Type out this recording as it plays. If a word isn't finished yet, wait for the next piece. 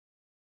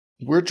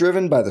We're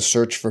driven by the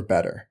search for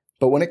better.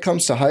 But when it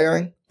comes to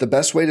hiring, the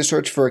best way to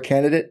search for a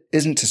candidate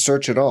isn't to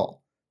search at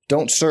all.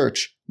 Don't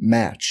search,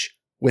 match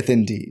with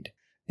Indeed.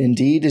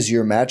 Indeed is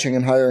your matching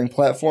and hiring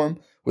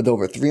platform with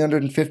over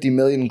 350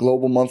 million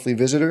global monthly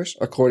visitors,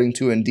 according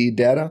to Indeed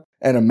data,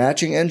 and a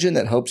matching engine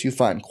that helps you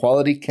find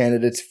quality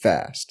candidates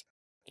fast.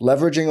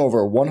 Leveraging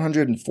over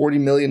 140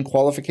 million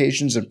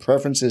qualifications and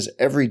preferences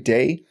every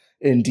day,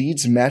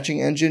 Indeed's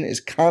matching engine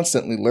is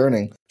constantly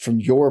learning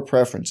from your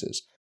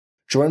preferences.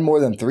 Join more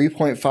than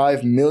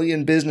 3.5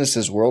 million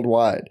businesses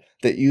worldwide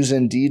that use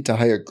Indeed to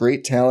hire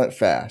great talent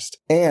fast.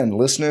 And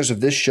listeners of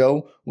this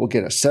show will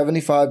get a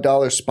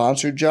 $75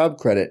 sponsored job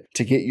credit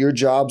to get your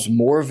jobs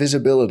more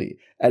visibility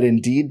at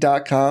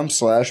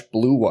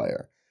Indeed.com/Blue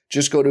Wire.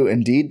 Just go to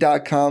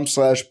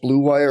Indeed.com/Blue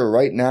Wire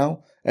right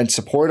now and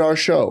support our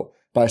show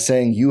by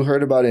saying you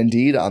heard about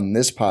Indeed on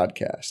this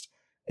podcast.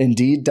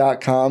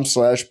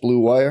 Indeed.com/Blue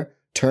Wire.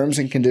 Terms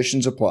and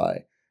conditions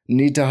apply.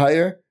 Need to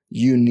hire?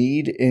 You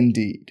need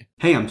Indeed.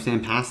 Hey, I'm Sam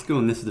Pasco,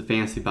 and this is the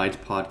Fantasy Bites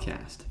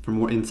podcast. For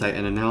more insight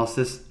and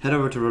analysis, head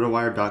over to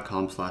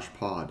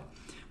RotoWire.com/pod.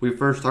 We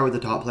first start with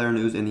the top player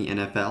news in the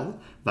NFL.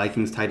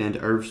 Vikings tight end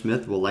Irv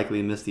Smith will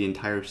likely miss the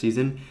entire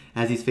season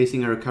as he's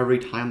facing a recovery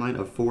timeline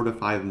of 4 to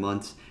 5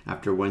 months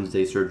after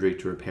Wednesday's surgery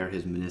to repair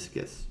his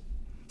meniscus.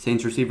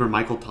 Saints receiver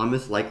Michael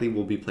Thomas likely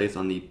will be placed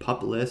on the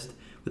PUP list.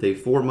 With a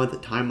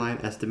 4-month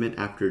timeline estimate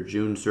after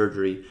June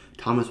surgery,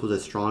 Thomas was a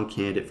strong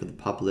candidate for the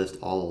PUP list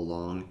all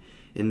along.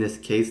 In this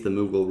case, the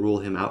move will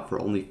rule him out for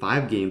only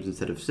 5 games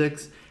instead of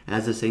 6,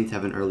 as the Saints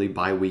have an early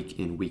bye week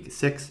in Week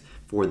 6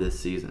 for this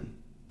season.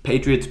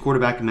 Patriots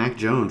quarterback Mac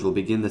Jones will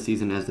begin the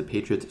season as the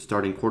Patriots'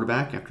 starting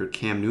quarterback after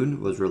Cam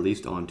Newton was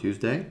released on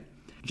Tuesday.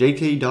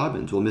 J.K.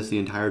 Dobbins will miss the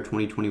entire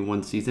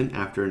 2021 season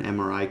after an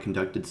MRI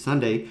conducted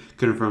Sunday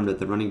confirmed that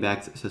the running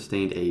backs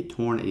sustained a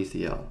torn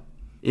ACL.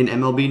 In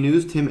MLB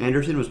news, Tim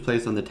Anderson was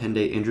placed on the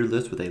 10-day injured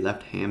list with a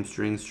left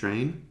hamstring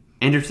strain.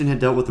 Anderson had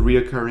dealt with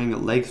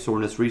reoccurring leg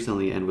soreness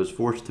recently and was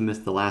forced to miss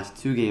the last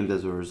 2 games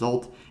as a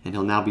result, and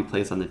he'll now be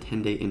placed on the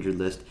 10-day injured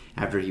list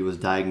after he was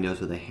diagnosed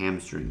with a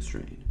hamstring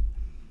strain.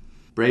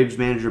 Braves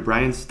manager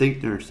Brian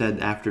Stinkner said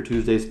after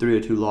Tuesday's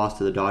 3-2 loss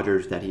to the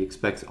Dodgers that he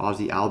expects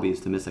Ozzie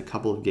Albies to miss a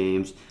couple of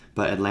games,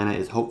 but Atlanta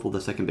is hopeful the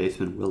second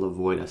baseman will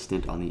avoid a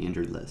stint on the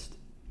injured list.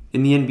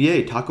 In the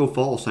NBA, Taco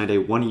Fall signed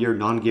a 1-year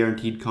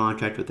non-guaranteed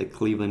contract with the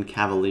Cleveland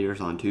Cavaliers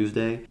on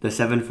Tuesday. The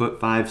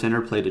 7'5" center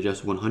played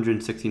just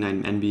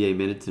 169 NBA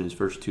minutes in his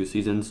first 2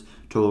 seasons,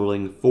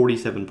 totaling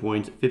 47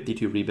 points,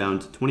 52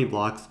 rebounds, 20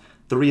 blocks,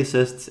 3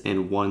 assists,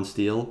 and 1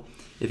 steal.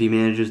 If he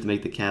manages to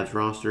make the Cavs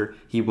roster,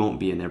 he won't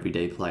be an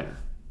everyday player.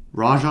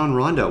 Rajon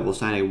Rondo will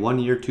sign a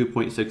 1-year,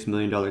 $2.6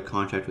 million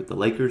contract with the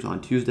Lakers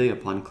on Tuesday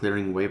upon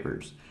clearing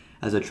waivers.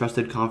 As a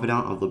trusted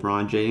confidant of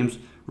LeBron James,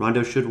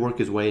 Rondo should work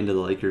his way into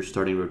the Lakers'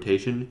 starting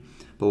rotation,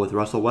 but with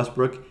Russell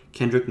Westbrook,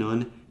 Kendrick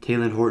Nunn,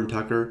 Talen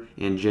Horton-Tucker,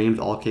 and James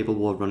all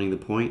capable of running the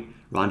point,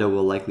 Rondo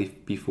will likely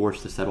be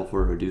forced to settle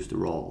for a reduced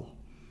role.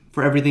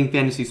 For everything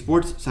fantasy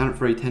sports, sign up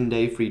for a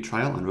 10-day free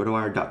trial on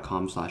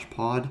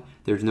RotoWire.com/pod.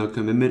 There's no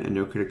commitment and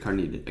no credit card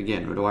needed.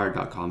 Again,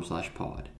 RotoWire.com/pod.